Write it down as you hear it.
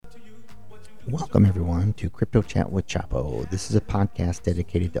Welcome, everyone, to Crypto Chat with Chapo. This is a podcast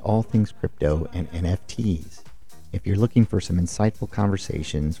dedicated to all things crypto and NFTs. If you're looking for some insightful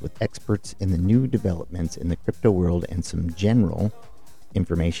conversations with experts in the new developments in the crypto world and some general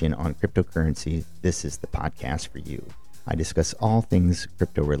information on cryptocurrency, this is the podcast for you. I discuss all things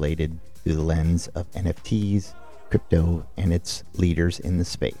crypto related through the lens of NFTs, crypto, and its leaders in the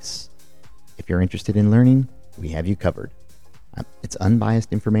space. If you're interested in learning, we have you covered. It's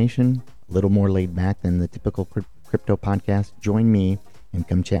unbiased information, a little more laid back than the typical crypto podcast. Join me and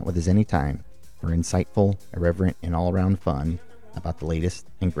come chat with us anytime for insightful, irreverent, and all-around fun about the latest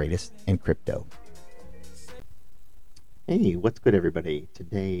and greatest in crypto. Hey, what's good, everybody?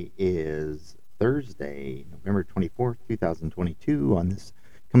 Today is Thursday, November 24th, 2022.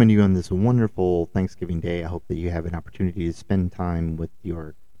 Coming to you on this wonderful Thanksgiving Day. I hope that you have an opportunity to spend time with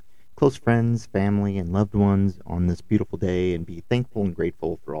your close friends, family, and loved ones on this beautiful day and be thankful and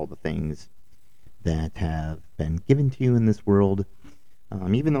grateful for all the things that have been given to you in this world.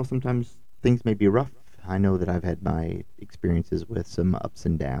 Even though sometimes things may be rough, I know that I've had my experiences with some ups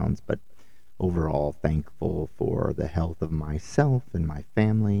and downs, but overall thankful for the health of myself and my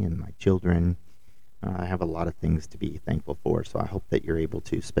family and my children. I have a lot of things to be thankful for, so I hope that you're able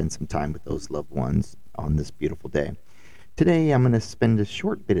to spend some time with those loved ones on this beautiful day. Today, I'm going to spend a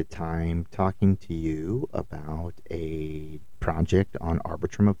short bit of time talking to you about a project on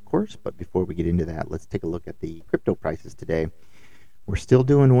Arbitrum, of course. But before we get into that, let's take a look at the crypto prices today. We're still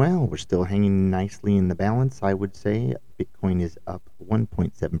doing well. We're still hanging nicely in the balance, I would say. Bitcoin is up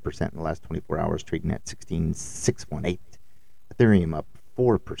 1.7% in the last 24 hours, trading at 16,618. Ethereum up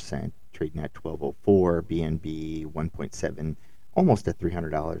 4%, trading at 1204. BNB 1.7, almost at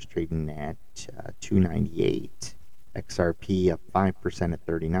 $300, trading at $298. XRP up 5% at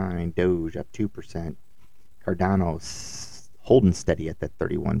 39, Doge up 2%, Cardano holding steady at that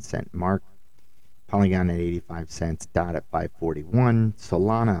 31-cent mark, Polygon at 85 cents, DOT at 541,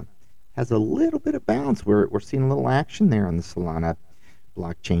 Solana has a little bit of bounce. We're seeing a little action there on the Solana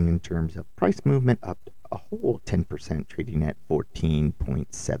blockchain in terms of price movement, up a whole 10%, trading at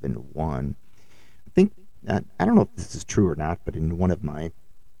 14.71. I think, I don't know if this is true or not, but in one of my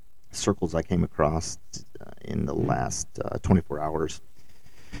circles I came across in the last 24 hours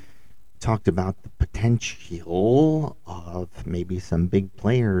talked about the potential of maybe some big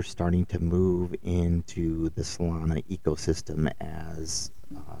players starting to move into the Solana ecosystem as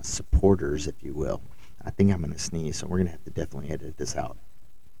supporters, if you will. I think I'm going to sneeze, so we're going to have to definitely edit this out.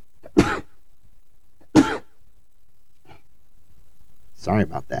 Sorry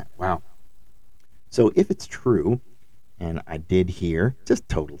about that. Wow. So if it's true, and I did hear, just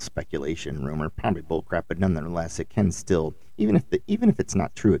total speculation, rumor, probably bullcrap, but nonetheless, it can still, even if it's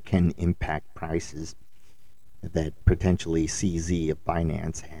not true, it can impact prices. That potentially CZ of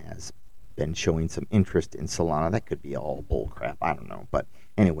Binance has been showing some interest in Solana. That could be all bullcrap, I don't know. But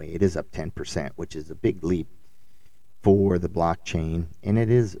anyway, it is up 10%, which is a big leap for the blockchain, and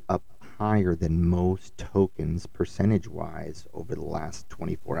it is up higher than most tokens percentage-wise over the last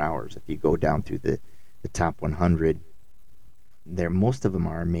 24 hours. If you go down through the top 100, there, most of them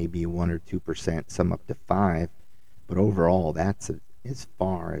are maybe 1 or 2%, some up to 5%, but overall, that's as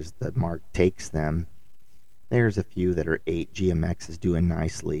far as the mark takes them. There's a few that are 8. GMX is doing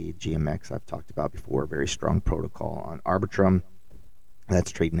nicely. GMX, I've talked about before, very strong protocol. On Arbitrum,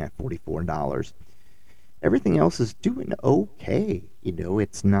 that's trading at $44. Everything else is doing okay.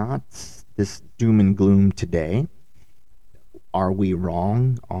 It's not this doom and gloom today. Are we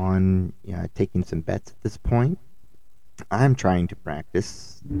wrong on taking some bets at this point? I'm trying to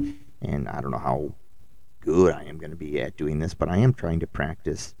practice, and I don't know how good I am going to be at doing this, but I am trying to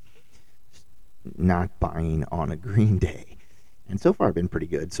practice not buying on a green day. And so far I've been pretty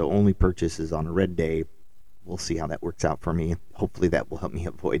good, so only purchases on a red day. We'll see how that works out for me. Hopefully that will help me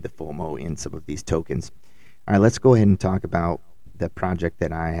avoid the FOMO in some of these tokens. All right, let's go ahead and talk about the project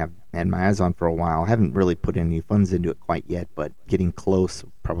that I have had my eyes on for a while. I haven't really put any funds into it quite yet, but getting close.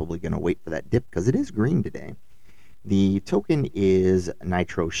 Probably going to wait for that dip because it is green today. The token is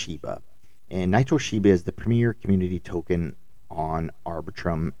NitroShiba, and NitroShiba is the premier community token on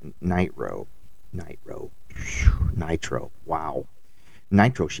Arbitrum Nitro. Wow.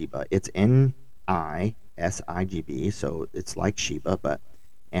 NitroShiba. It's NiSIGB, so it's like Shiba, but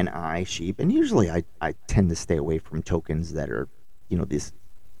NI sheep. And usually I tend to stay away from tokens that are, this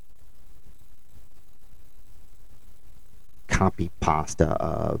copy pasta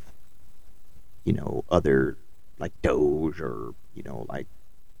of, other, like Doge or, like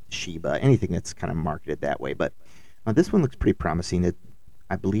Shiba, anything that's kind of marketed that way. But this one looks pretty promising.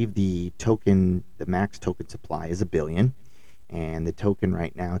 I believe the max token supply is 1 billion. And the token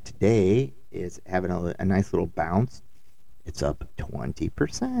right now today is having a nice little bounce. It's up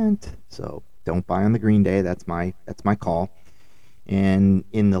 20%. So don't buy on the green day. That's my call. And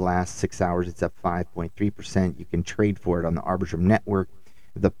in the last 6 hours, it's up 5.3%. You can trade for it on the Arbitrum network.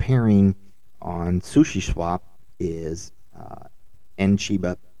 The pairing on Sushi Swap is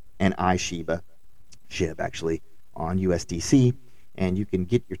NShiba and iShiba, SHIB actually, on USDC. And you can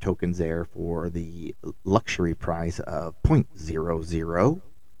get your tokens there for the luxury price of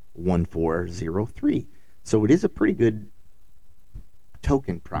 0.001403. So it is a pretty good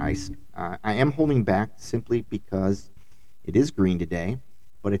token price. I am holding back simply because it is green today.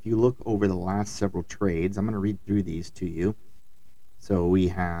 But if you look over the last several trades, I'm going to read through these to you. So we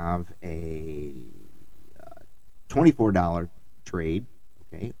have a $24 trade,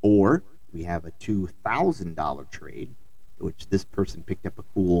 okay, or we have a $2,000 trade, which this person picked up a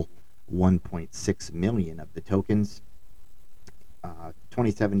cool 1.6 million of the tokens.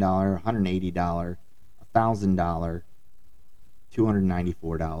 $27, $180, $1,000, $294,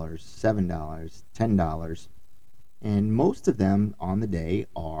 $7, $10, and most of them on the day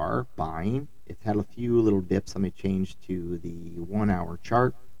are buying. It's had a few little dips. Let me change to the 1 hour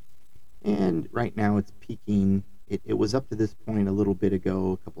chart, and right now it's peaking. It was up to this point a little bit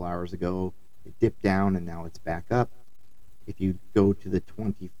ago, a couple hours ago. It dipped down and now it's back up. If you go to the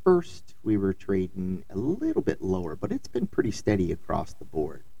 21st, we were trading a little bit lower, but it's been pretty steady across the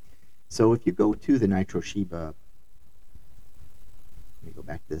board. So if you go to the NitroShiba, let me go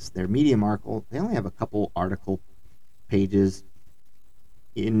back to this, their Medium article, they only have a couple article pages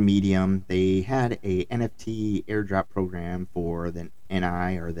in Medium. They had a NFT airdrop program for the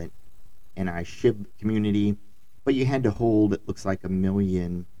NI or the NiShib community, but you had to hold, it looks like 3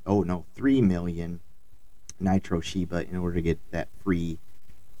 million NitroShiba in order to get that free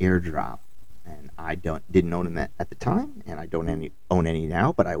airdrop. And I didn't own them at the time, and I don't own any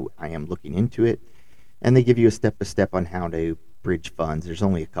now, but I am looking into it. And they give you a step-by-step on how to bridge funds. There's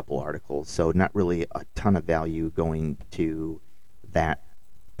only a couple articles, so not really a ton of value going to that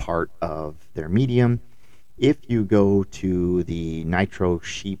part of their Medium. If you go to the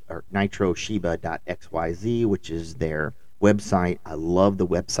NitroShiba.xyz, which is their website, I love the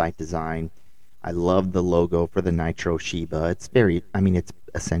website design. I love the logo for the NitroShiba. It's it's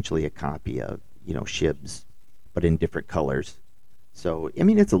essentially a copy of, SHIBs, but in different colors. So,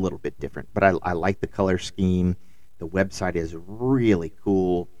 it's a little bit different, but I like the color scheme. The website is really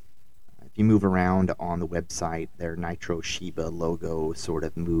cool. If you move around on the website, their NitroShiba logo sort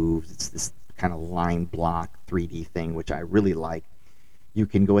of moves. It's this kind of line block 3D thing, which I really like. You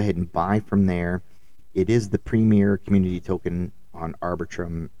can go ahead and buy from there. It is the premier community token on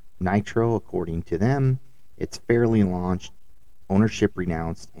Arbitrum Nitro, according to them. It's fairly launched, ownership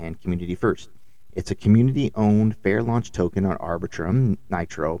renounced, and community first. It's a community-owned, fair launch token on Arbitrum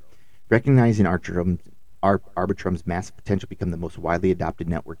Nitro, recognizing Arbitrum's massive potential to become the most widely adopted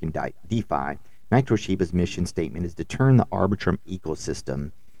network in DeFi. NitroShiba's mission statement is to turn the Arbitrum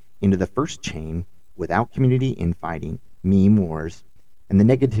ecosystem into the first chain without community infighting, meme wars, and the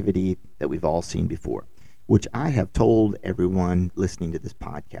negativity that we've all seen before, which I have told everyone listening to this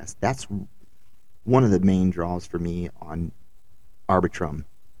podcast. That's one of the main draws for me on Arbitrum.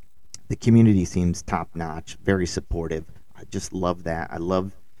 The community seems top-notch, very supportive. I just love that. I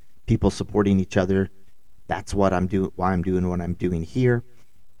love people supporting each other. That's what I'm doing, why I'm doing what I'm doing here.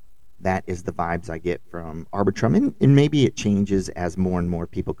 That is the vibes I get from Arbitrum, and maybe it changes as more and more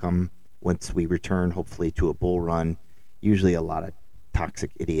people come once we return, hopefully, to a bull run. Usually a lot of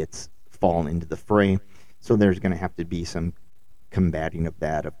toxic idiots fall into the fray, so there's going to have to be some combating of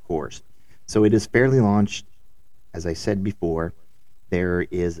that, of course. So it is fairly launched. As I said before, there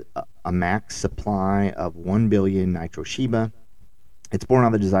is a max supply of 1 billion NitroShiba. It's born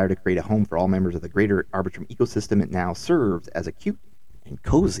on the desire to create a home for all members of the greater Arbitrum ecosystem. It now serves as a cute and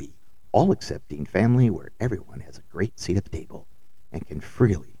cozy, all-accepting family where everyone has a great seat at the table and can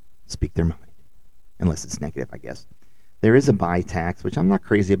freely speak their mind. Unless it's negative, I guess. There is a buy tax, which I'm not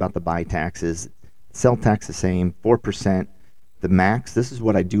crazy about the buy taxes. Sell tax the same, 4%. The max, this is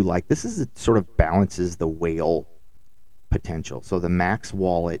what I do like. This is it sort of balances the whale potential. So the max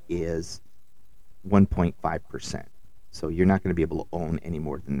wallet is 1.5%. So you're not going to be able to own any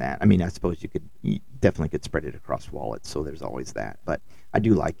more than that. I suppose you definitely could spread it across wallets, so there's always that. But I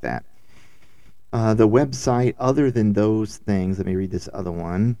do like that. The website, other than those things, let me read this other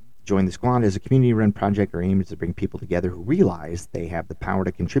one. Join the Squad is a community-run project. Our aim is to bring people together who realize they have the power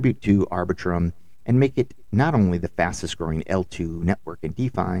to contribute to Arbitrum and make it not only the fastest-growing L2 network in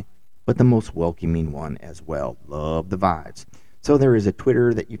DeFi, but the most welcoming one as well. Love the vibes. So there is a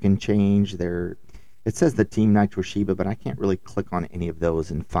Twitter that you can change. It says the team NitroShiba, but I can't really click on any of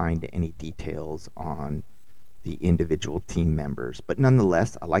those and find any details on the individual team members. But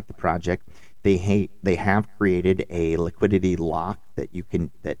nonetheless, I like the project. They have created a liquidity lock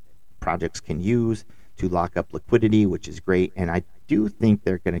that projects can use to lock up liquidity, which is great. And I do think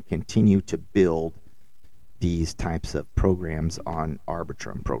they're going to continue to build these types of programs on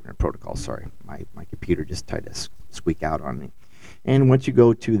Arbitrum protocol. Sorry, my computer just tried to squeak out on me. And once you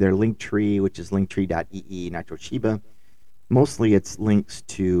go to their link tree, which is linktree.ee NitroShiba, mostly it's links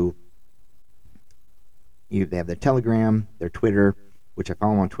to they have their Telegram, their Twitter, which I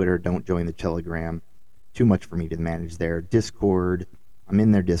follow on Twitter. Don't join the Telegram. Too much for me to manage there. Discord. I'm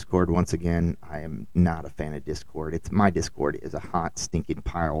in their Discord. Once again, I am not a fan of Discord. My Discord is a hot, stinking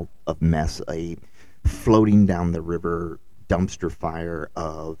pile of mess, a floating down the river dumpster fire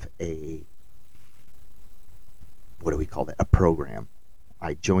of what do we call that? A program.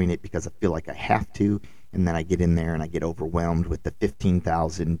 I join it because I feel like I have to, and then I get in there and I get overwhelmed with the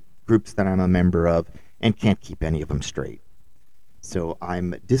 15,000 groups that I'm a member of and can't keep any of them straight. So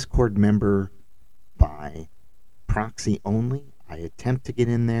I'm a Discord member by proxy only. I attempt to get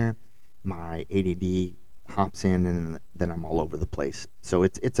in there. My ADD hops in, and then I'm all over the place. So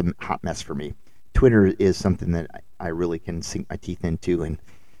it's a hot mess for me. Twitter is something that I really can sink my teeth into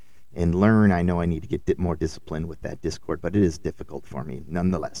and learn. I know I need to get more disciplined with that Discord, but it is difficult for me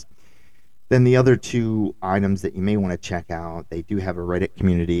nonetheless. Then the other two items that you may want to check out, they do have a Reddit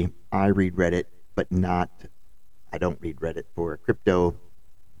community. I read Reddit, but I don't read Reddit for crypto.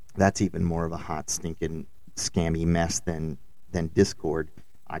 That's even more of a hot, stinking, scammy mess than Discord.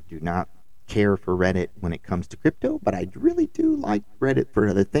 I do not care for Reddit when it comes to crypto, but I really do like Reddit for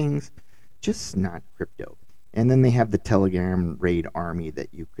other things, just not crypto. And then they have the Telegram raid army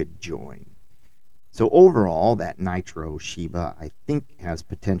that you could join. So overall, that NitroShiba, I think, has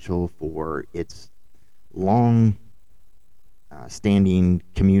potential for its long standing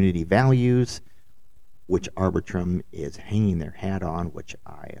community values, which Arbitrum is hanging their hat on, which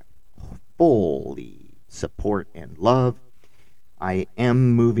I fully support and love. I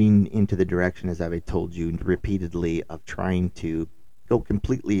am moving into the direction, as I've told you repeatedly, of trying to go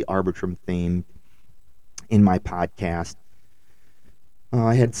completely Arbitrum themed in my podcast.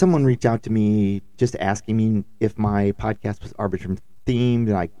 I had someone reach out to me just asking me if my podcast was Arbitrum themed,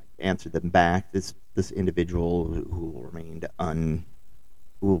 and I answered them back. This individual who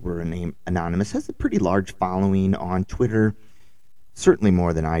will remain anonymous has a pretty large following on Twitter, certainly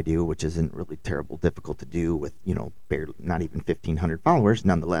more than I do, which isn't really terrible difficult to do with, barely, not even 1,500 followers.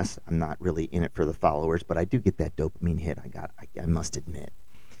 Nonetheless, I'm not really in it for the followers, but I do get that dopamine hit. I must admit.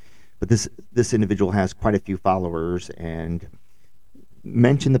 But this individual has quite a few followers and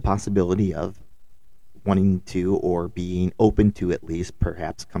mentioned the possibility of wanting to, or being open to at least,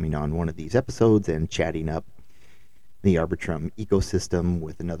 perhaps coming on one of these episodes and chatting up the Arbitrum ecosystem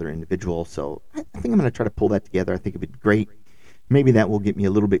with another individual. So I think I'm going to try to pull that together. I think it'd be great. Maybe that will get me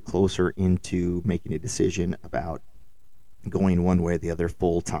a little bit closer into making a decision about going one way or the other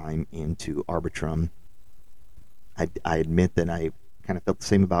full time into Arbitrum. I admit that I kind of felt the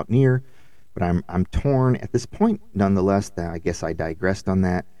same about Near, but I'm torn at this point. Nonetheless, I guess I digressed on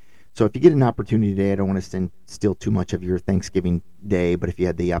that. So if you get an opportunity today, I don't want to steal too much of your Thanksgiving day, but if you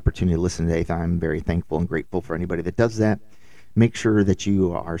had the opportunity to listen today, I'm very thankful and grateful for anybody that does that. Make sure that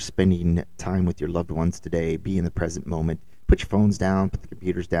you are spending time with your loved ones today. Be in the present moment. Put your phones down, put the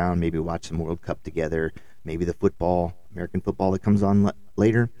computers down, maybe watch some World Cup together, maybe the American football that comes on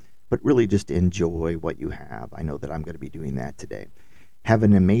later, but really just enjoy what you have. I know that I'm going to be doing that today. Have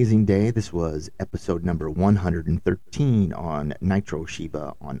an amazing day. This was episode number 113 on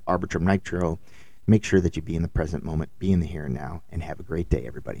NitroShiba on Arbitrum Nitro. Make sure that you be in the present moment, be in the here and now, and have a great day,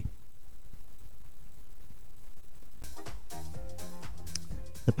 everybody.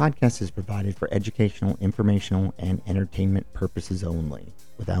 The podcast is provided for educational, informational, and entertainment purposes only,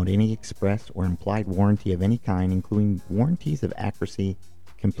 without any express or implied warranty of any kind, including warranties of accuracy,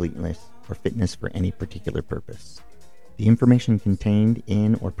 completeness, or fitness for any particular purpose. The information contained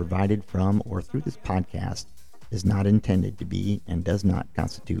in or provided from or through this podcast is not intended to be and does not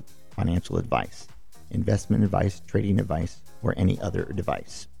constitute financial advice, investment advice, trading advice, or any other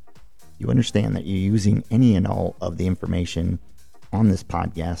advice. You understand that you're using any and all of the information on this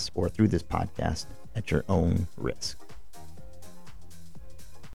podcast or through this podcast at your own risk.